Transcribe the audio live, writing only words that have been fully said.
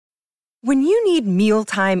When you need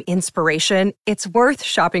mealtime inspiration, it's worth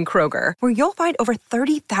shopping Kroger, where you'll find over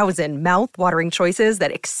 30,000 mouth-watering choices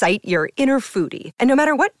that excite your inner foodie. And no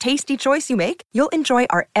matter what tasty choice you make, you'll enjoy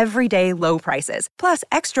our everyday low prices, plus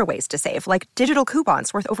extra ways to save, like digital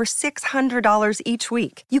coupons worth over $600 each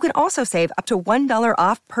week. You can also save up to $1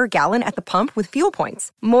 off per gallon at the pump with fuel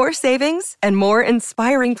points. More savings and more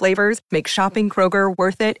inspiring flavors make shopping Kroger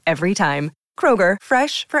worth it every time. Kroger,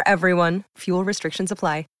 fresh for everyone. Fuel restrictions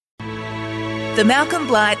apply. The Malcolm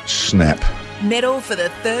Blight Snap. Medal for the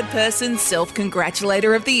third person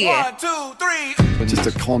self-congratulator of the year. 1, 2, 3. Just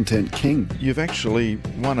a content king. You've actually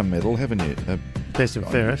won a medal, haven't you? Best and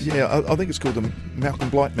fairest. Yeah, I think it's called the Malcolm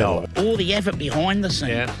Blight Medal. All the effort behind the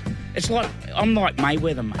scenes. Yeah. It's like, I'm like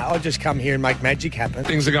Mayweather, mate. I'll just come here and make magic happen.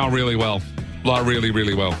 Things are going really well. Like, really,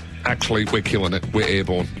 really well. Actually, we're killing it. We're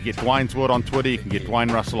airborne. You get Dwayne's Word on Twitter. You can get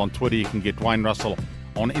Dwayne Russell on Twitter. You can get Dwayne Russell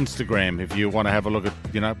on Instagram if you want to have a look at,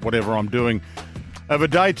 whatever I'm doing over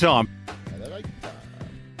daytime.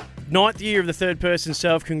 Ninth year of the third-person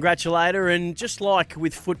self-congratulator, and just like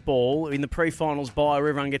with football, in the pre-finals bye where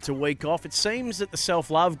everyone gets a week off, it seems that the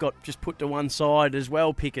self-love got just put to one side as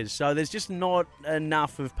well, Pickers. So there's just not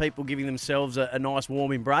enough of people giving themselves a nice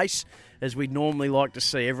warm embrace, as we'd normally like to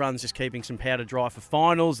see. Everyone's just keeping some powder dry for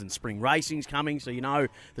finals, and spring racing's coming, so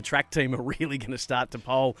the track team are really going to start to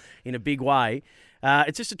poll in a big way.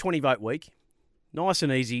 It's just a 20-vote week. Nice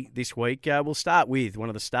and easy this week. We'll start with one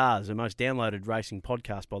of the stars, the most downloaded racing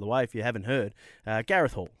podcast, by the way, if you haven't heard,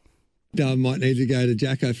 Gareth Hall. I might need to go to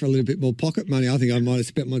Jacko for a little bit more pocket money. I think I might have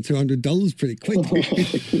spent my $200 pretty quick.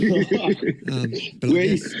 But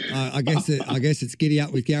I guess it's giddy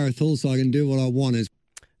up with Gareth Hall, so I can do what I want.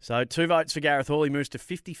 So 2 votes for Gareth Hall. He moves to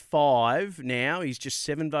 55 now. He's just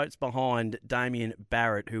 7 votes behind Damien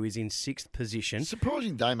Barrett, who is in 6th position.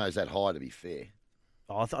 Surprising Damo's that high, to be fair.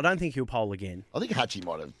 I don't think he'll poll again. I think Hutchie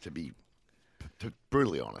might have, to be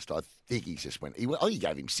brutally honest. I think he just went. I think he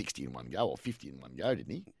gave him 60 in one go or 50 in one go,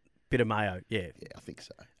 didn't he? Bit of mayo, yeah. Yeah, I think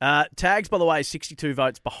so. Tags, by the way, 62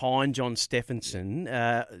 votes behind John Stephenson.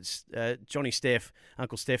 Johnny Steph,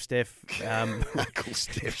 Uncle Steph. Uncle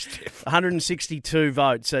Steph. 162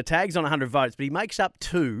 votes. Tags on 100 votes, but he makes up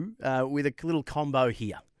 2 with a little combo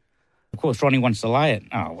here. Of course, Ronnie wants to lay it.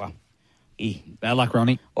 Oh, well. Bad luck,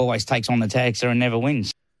 Ronnie. Always takes on the tagster and never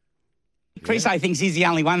wins. Chris, thinks he's the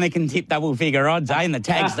only one that can tip double-figure odds, and the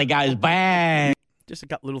tagster goes bang. Just a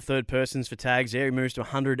couple little third persons for Tags there. He moves to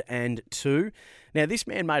 102. Now, this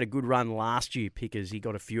man made a good run last year, Pickers. He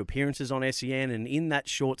got a few appearances on SEN, and in that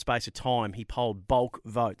short space of time, he polled bulk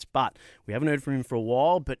votes. But we haven't heard from him for a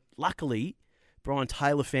while, but luckily, Brian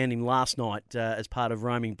Taylor found him last night as part of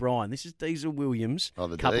Roaming Brian. This is Diesel Williams. Oh,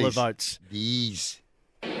 the couple D's. of votes. D's.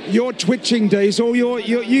 You're twitching, Diesel.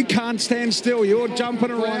 You can't stand still. You're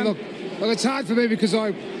jumping around. Look, it's hard for me because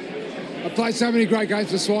I played so many great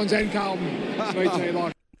games for Swans and Carlton.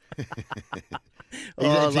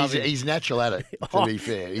 He's natural at it, to be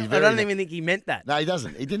fair. I don't even think he meant that. No, he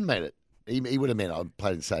doesn't. He didn't mean it. He would have meant I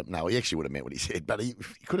played in so... No, he actually would have meant what he said, but he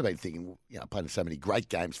could have been thinking, played in so many great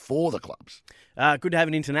games for the clubs. Good to have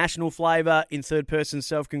an international flavour in third-person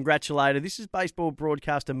self-congratulator. This is baseball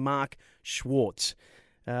broadcaster Mark Schwartz.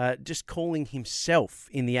 Just calling himself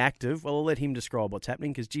in the active. Well, I'll let him describe what's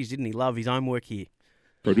happening because, geez, didn't he love his own work here?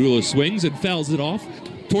 Cardullo swings and fouls it off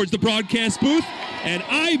towards the broadcast booth, and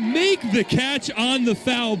I make the catch on the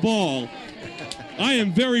foul ball. I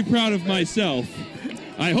am very proud of myself.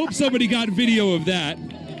 I hope somebody got video of that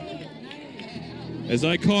as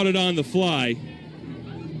I caught it on the fly.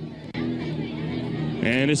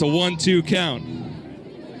 And it's a 1-2 count.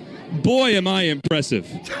 Boy, am I impressive.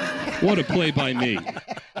 What a play by me.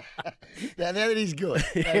 Now that is good.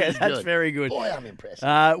 That's good. Very good. Boy, I'm impressed.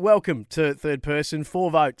 Welcome to Third Person.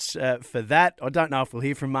 4 votes for that. I don't know if we'll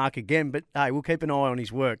hear from Mark again, but hey, we'll keep an eye on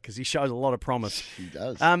his work because he shows a lot of promise. He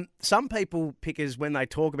does. Some people, Pickers, when they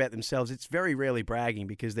talk about themselves, it's very rarely bragging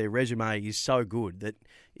because their resume is so good that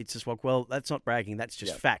it's just like, well, that's not bragging, that's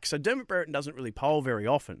just facts. So Dermot Brereton doesn't really poll very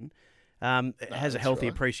often. Has a healthy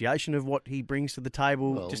appreciation of what he brings to the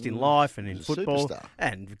table, just in life and in football,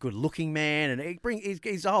 and good-looking man, and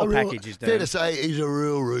he's a whole package. Is fair to say he's a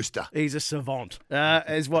real rooster. He's a savant,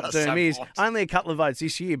 is what Derm is. Only a couple of votes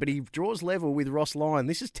this year, but he draws level with Ross Lyon.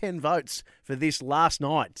 This is 10 votes for this last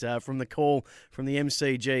night from the call from the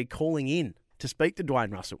MCG calling in to speak to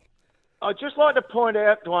Dwayne Russell. I'd just like to point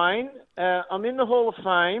out, Dwayne, I'm in the Hall of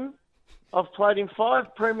Fame. I've played in 5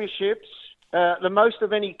 premierships. The most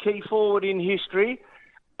of any key forward in history,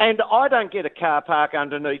 and I don't get a car park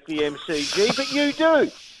underneath the MCG, but you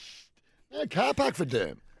do. No car park for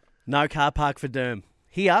Derm. No car park for Derm.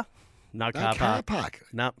 Here, no car park. No car park.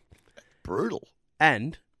 No. Brutal.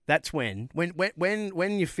 And That's when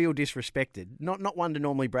you feel disrespected. Not one to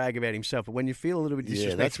normally brag about himself, but when you feel a little bit disrespected,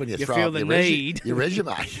 Yeah, that's when you throw feel up the your need. your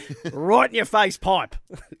resume. Right in your face pipe.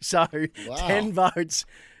 So Wow. 10 votes.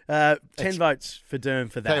 10 votes for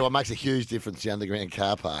Derm for that. Tell you what makes a huge difference, the underground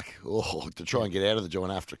car park. Oh, to try and get out of the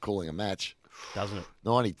joint after calling a match. Doesn't it?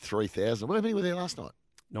 93,000. What many were there last night?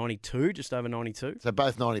 92, just over 92. So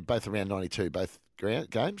both around 92, both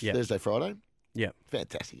games, Yep. Thursday, Friday. Yeah.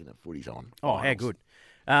 Fantastic, and the footy's on. Oh, how good.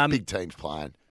 Big teams playing.